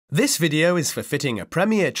This video is for fitting a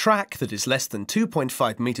Premier track that is less than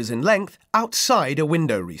 2.5 meters in length outside a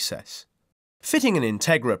window recess. Fitting an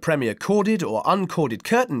Integra Premier corded or uncorded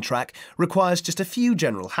curtain track requires just a few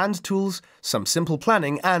general hand tools, some simple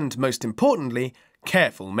planning and, most importantly,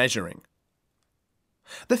 careful measuring.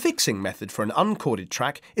 The fixing method for an uncorded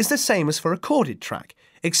track is the same as for a corded track,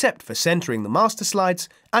 except for centering the master slides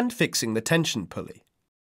and fixing the tension pulley.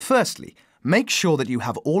 Firstly, make sure that you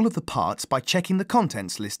have all of the parts by checking the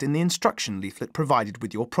contents list in the instruction leaflet provided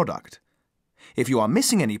with your product. If you are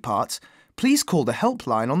missing any parts, please call the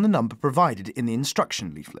helpline on the number provided in the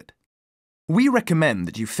instruction leaflet. We recommend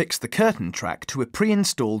that you fix the curtain track to a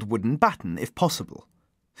pre-installed wooden batten if possible.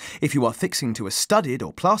 If you are fixing to a studded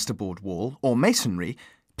or plasterboard wall or masonry,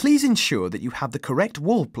 please ensure that you have the correct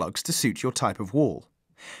wall plugs to suit your type of wall.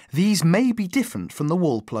 These may be different from the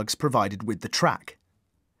wall plugs provided with the track.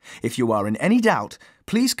 If you are in any doubt,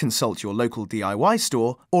 please consult your local DIY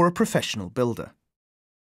store or a professional builder.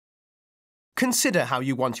 Consider how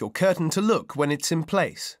you want your curtain to look when it's in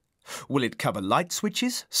place. Will it cover light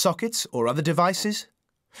switches, sockets, or other devices?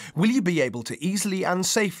 Will you be able to easily and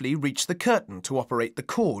safely reach the curtain to operate the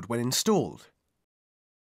cord when installed?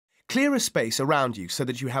 Clear a space around you so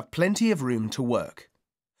that you have plenty of room to work.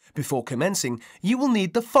 Before commencing, you will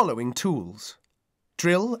need the following tools: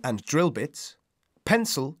 drill and drill bits,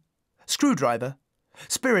 pencil, screwdriver,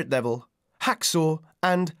 spirit level, hacksaw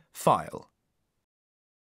and file.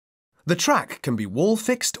 The track can be wall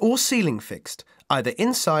fixed or ceiling fixed, either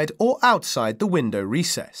inside or outside the window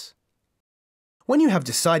recess. When you have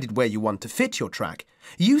decided where you want to fit your track,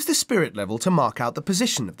 use the spirit level to mark out the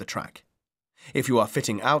position of the track. If you are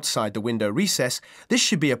fitting outside the window recess, this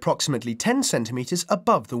should be approximately 10 centimeters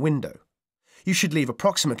above the window. You should leave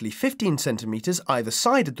approximately 15 centimeters either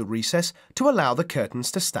side of the recess to allow the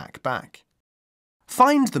curtains to stack back.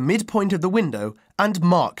 Find the midpoint of the window and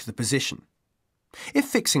mark the position. If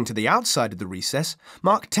fixing to the outside of the recess,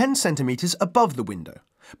 mark 10 centimeters above the window,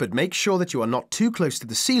 but make sure that you are not too close to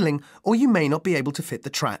the ceiling or you may not be able to fit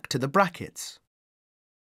the track to the brackets.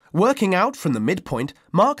 Working out from the midpoint,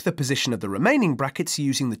 mark the position of the remaining brackets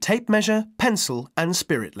using the tape measure, pencil and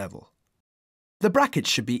spirit level. The brackets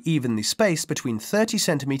should be evenly spaced between 30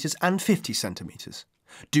 centimeters and 50 centimeters.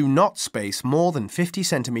 Do not space more than 50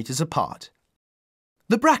 centimeters apart.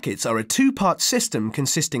 The brackets are a two-part system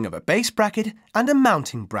consisting of a base bracket and a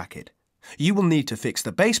mounting bracket. You will need to fix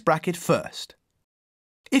the base bracket first.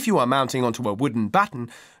 If you are mounting onto a wooden batten,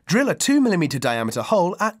 drill a 2mm diameter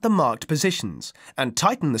hole at the marked positions and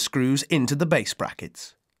tighten the screws into the base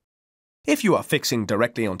brackets. If you are fixing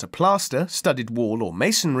directly onto plaster, studded wall or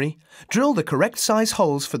masonry, drill the correct size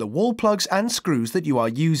holes for the wall plugs and screws that you are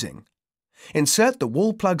using. Insert the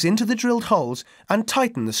wall plugs into the drilled holes and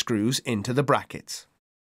tighten the screws into the brackets.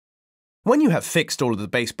 When you have fixed all of the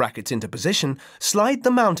base brackets into position, slide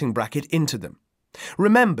the mounting bracket into them.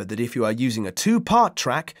 Remember that if you are using a two-part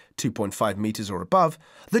track, 2.5 meters or above,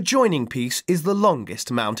 the joining piece is the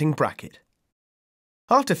longest mounting bracket.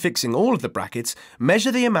 After fixing all of the brackets,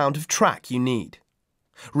 measure the amount of track you need.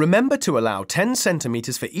 Remember to allow 10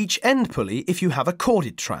 centimeters for each end pulley if you have a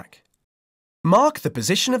corded track. Mark the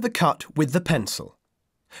position of the cut with the pencil.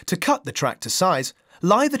 To cut the track to size,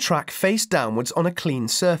 lie the track face downwards on a clean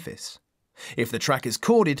surface. If the track is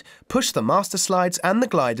corded, push the master slides and the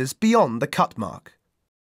gliders beyond the cut mark.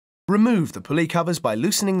 Remove the pulley covers by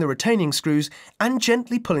loosening the retaining screws and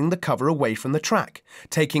gently pulling the cover away from the track,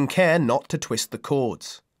 taking care not to twist the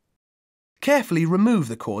cords. Carefully remove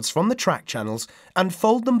the cords from the track channels and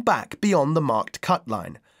fold them back beyond the marked cut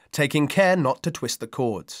line, taking care not to twist the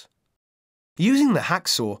cords. Using the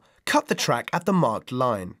hacksaw, cut the track at the marked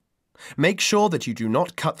line. Make sure that you do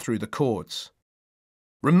not cut through the cords.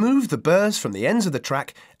 Remove the burrs from the ends of the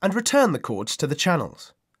track and return the cords to the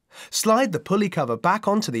channels. Slide the pulley cover back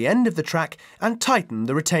onto the end of the track and tighten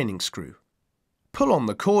the retaining screw. Pull on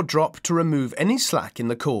the cord drop to remove any slack in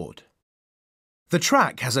the cord. The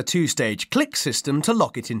track has a two-stage click system to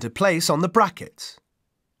lock it into place on the brackets.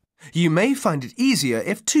 You may find it easier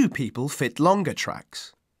if two people fit longer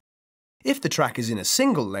tracks. If the track is in a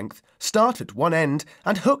single length, start at one end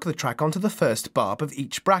and hook the track onto the first barb of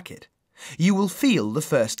each bracket. You will feel the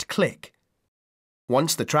first click.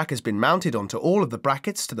 Once the track has been mounted onto all of the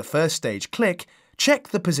brackets to the first stage click, check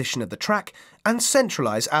the position of the track and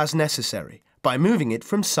centralize as necessary by moving it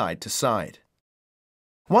from side to side.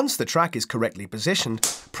 Once the track is correctly positioned,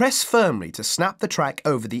 press firmly to snap the track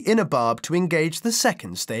over the inner barb to engage the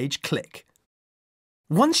second stage click.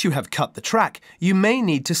 Once you have cut the track, you may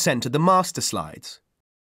need to center the master slides.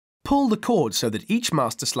 Pull the cord so that each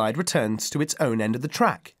master slide returns to its own end of the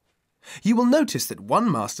track. You will notice that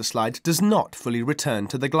one master slide does not fully return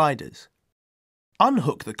to the gliders.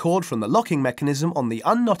 Unhook the cord from the locking mechanism on the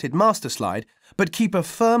unknotted master slide, but keep a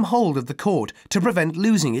firm hold of the cord to prevent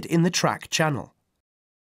losing it in the track channel.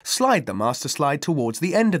 Slide the master slide towards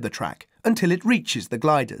the end of the track until it reaches the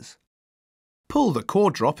gliders. Pull the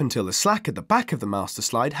cord drop until the slack at the back of the master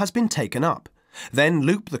slide has been taken up. Then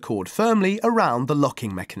loop the cord firmly around the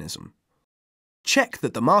locking mechanism. Check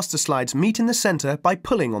that the master slides meet in the centre by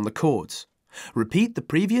pulling on the cords. Repeat the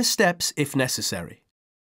previous steps if necessary.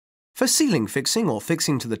 For ceiling fixing or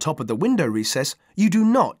fixing to the top of the window recess, you do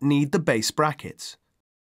not need the base brackets.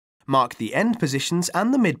 Mark the end positions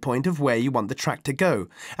and the midpoint of where you want the track to go,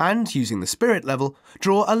 and, using the spirit level,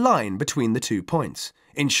 draw a line between the 2 points,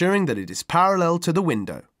 ensuring that it is parallel to the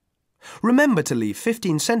window. Remember to leave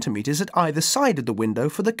 15 centimeters at either side of the window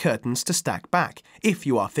for the curtains to stack back, if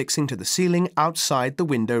you are fixing to the ceiling outside the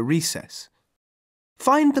window recess.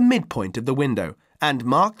 Find the midpoint of the window and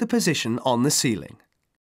mark the position on the ceiling.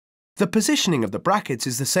 The positioning of the brackets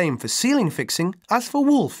is the same for ceiling fixing as for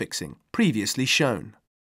wall fixing, previously shown.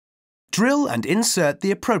 Drill and insert the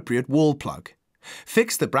appropriate wall plug.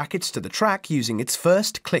 Fix the brackets to the track using its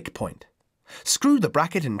first click point. Screw the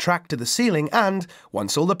bracket and track to the ceiling and,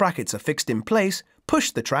 once all the brackets are fixed in place,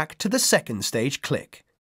 push the track to the second stage click.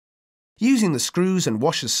 Using the screws and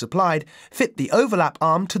washers supplied, fit the overlap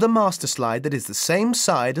arm to the master slide that is the same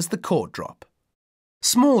side as the cord drop.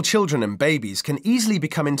 Small children and babies can easily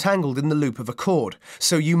become entangled in the loop of a cord,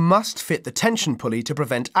 so you must fit the tension pulley to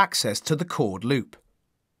prevent access to the cord loop.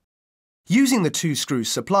 Using the 2 screws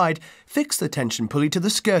supplied, fix the tension pulley to the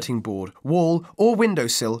skirting board, wall or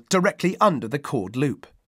windowsill directly under the cord loop.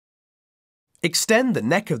 Extend the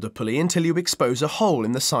neck of the pulley until you expose a hole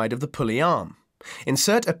in the side of the pulley arm.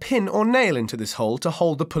 Insert a pin or nail into this hole to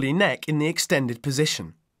hold the pulley neck in the extended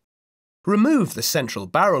position. Remove the central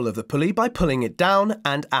barrel of the pulley by pulling it down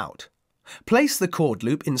and out. Place the cord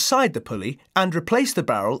loop inside the pulley and replace the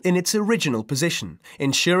barrel in its original position,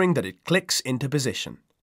 ensuring that it clicks into position.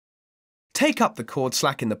 Take up the cord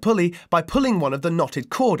slack in the pulley by pulling one of the knotted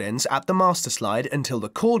cord ends at the master slide until the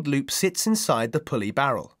cord loop sits inside the pulley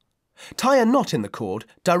barrel. Tie a knot in the cord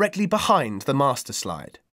directly behind the master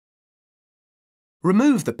slide.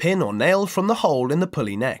 Remove the pin or nail from the hole in the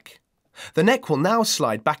pulley neck. The neck will now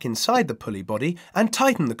slide back inside the pulley body and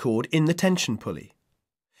tighten the cord in the tension pulley.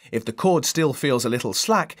 If the cord still feels a little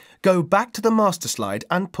slack, go back to the master slide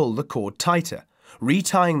and pull the cord tighter,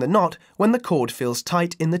 retying the knot when the cord feels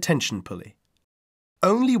tight in the tension pulley.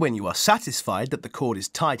 Only when you are satisfied that the cord is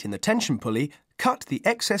tight in the tension pulley, cut the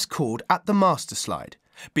excess cord at the master slide,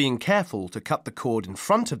 being careful to cut the cord in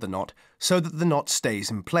front of the knot so that the knot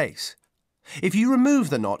stays in place. If you remove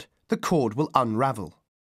the knot, the cord will unravel.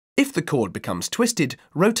 If the cord becomes twisted,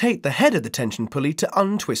 rotate the head of the tension pulley to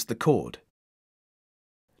untwist the cord.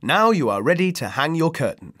 Now you are ready to hang your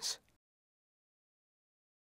curtains.